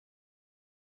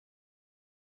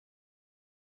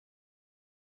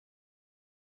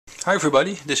Hi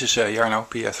everybody, this is Jarno,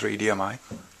 PA3DMI.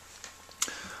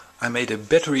 I made a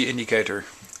battery indicator,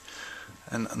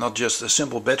 and not just a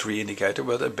simple battery indicator,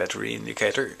 but a battery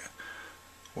indicator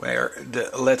where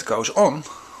the LED goes on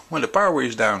when the power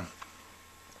is down.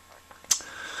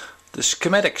 The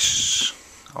schematics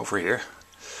over here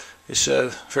is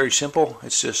very simple.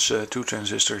 It's just two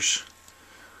transistors,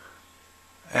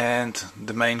 and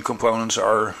the main components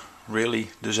are really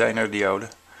the Zener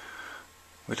diode.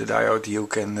 With the diode you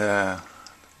can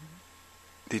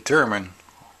determine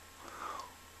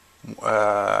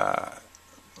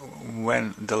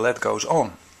when the LED goes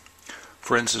on.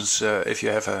 For instance, if you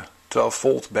have a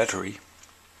 12-volt battery,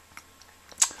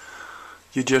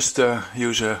 you just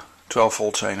use a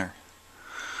 12-volt Zener.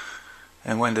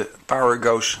 And when the power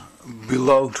goes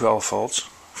below 12 volts,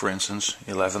 for instance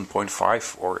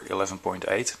 11.5 or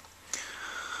 11.8,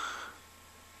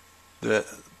 the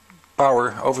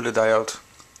power over the diode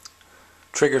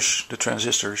triggers the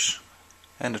transistors,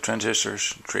 and the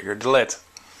transistors trigger the LED.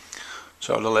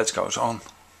 So the LED goes on.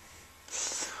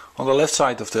 On the left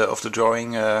side of the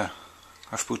drawing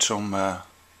I've put some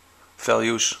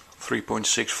values: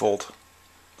 3.6 volt,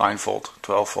 9 volt,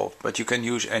 12 volt, but you can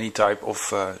use any type of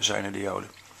Zener diode.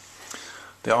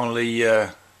 The only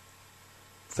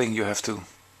thing you have to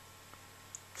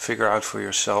figure out for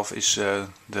yourself is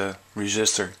the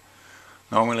resistor.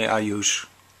 Normally I use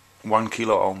 1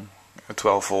 kilo ohm,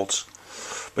 12 volts,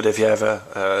 but if you have a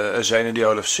Zener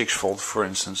diode of 6 volt, for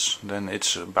instance, then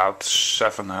it's about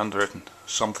 700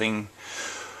 something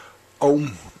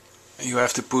ohm you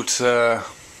have to put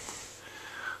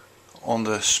on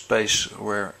the space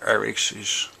where Rx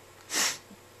is.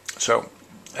 So,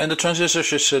 and the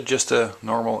transistors is just a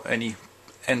normal any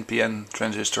NPN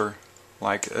transistor,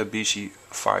 like a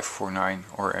BC549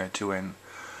 or a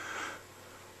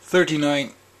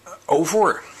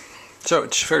 2N3904. So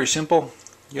it's very simple.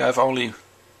 You have only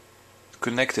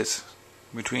connected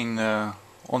between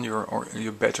on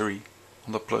your battery,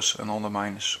 on the plus and on the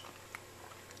minus.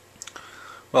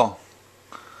 Well,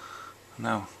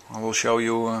 now I will show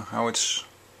you how it's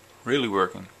really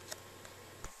working.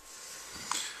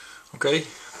 Okay,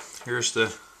 here's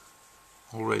the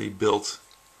already built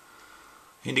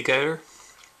indicator.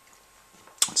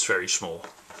 It's very small.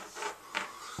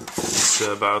 It's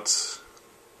about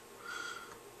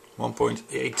 1.8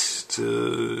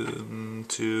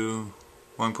 to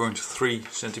 1.3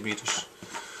 centimeters.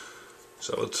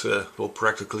 So it will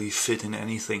practically fit in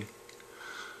anything,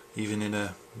 even in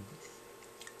a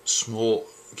small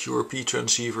QRP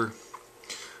transceiver.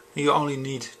 You only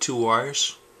need two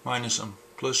wires, minus and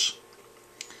plus,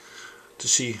 to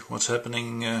see what's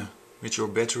happening with your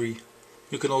battery.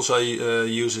 You can also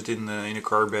use it in a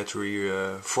car battery,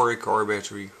 for a car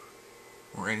battery,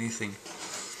 or anything.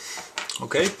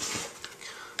 Okay,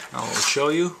 now I'll show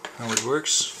you how it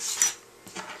works.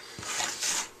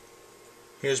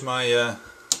 Here's my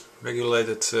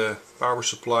regulated power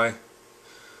supply. I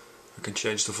can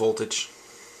change the voltage.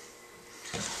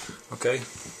 Okay,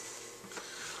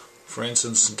 for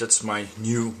instance, that's my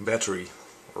new battery,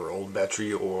 or old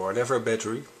battery, or whatever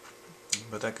battery,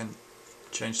 but I can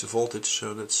change the voltage,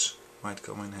 so that might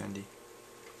come in handy.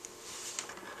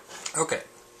 Okay,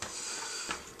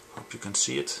 hope you can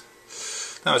see it.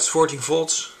 Now it's 14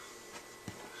 volts.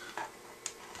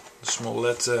 The small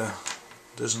LED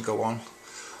doesn't go on.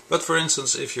 But for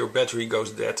instance, if your battery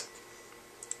goes dead,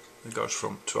 it goes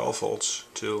from 12 volts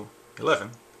to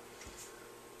 11,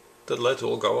 that LED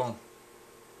will go on.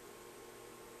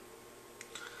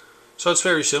 So it's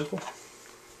very simple,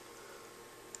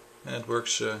 and it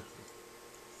works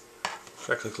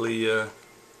practically all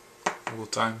the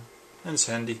time, and it's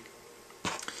handy.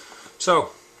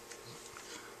 So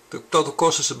the total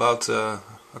cost is about a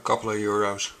couple of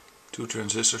euros. Two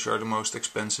transistors are the most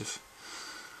expensive.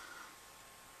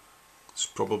 It's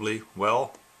probably,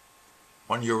 well,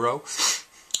 €1,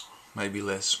 maybe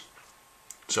less.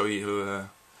 So you,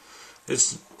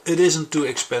 it isn't too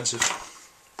expensive.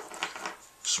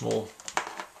 Small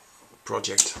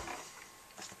project.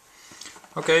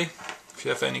 Okay, if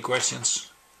you have any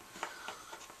questions,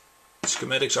 the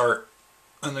schematics are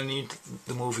underneath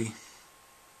the movie.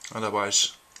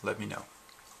 Otherwise, let me know.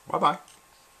 Bye bye.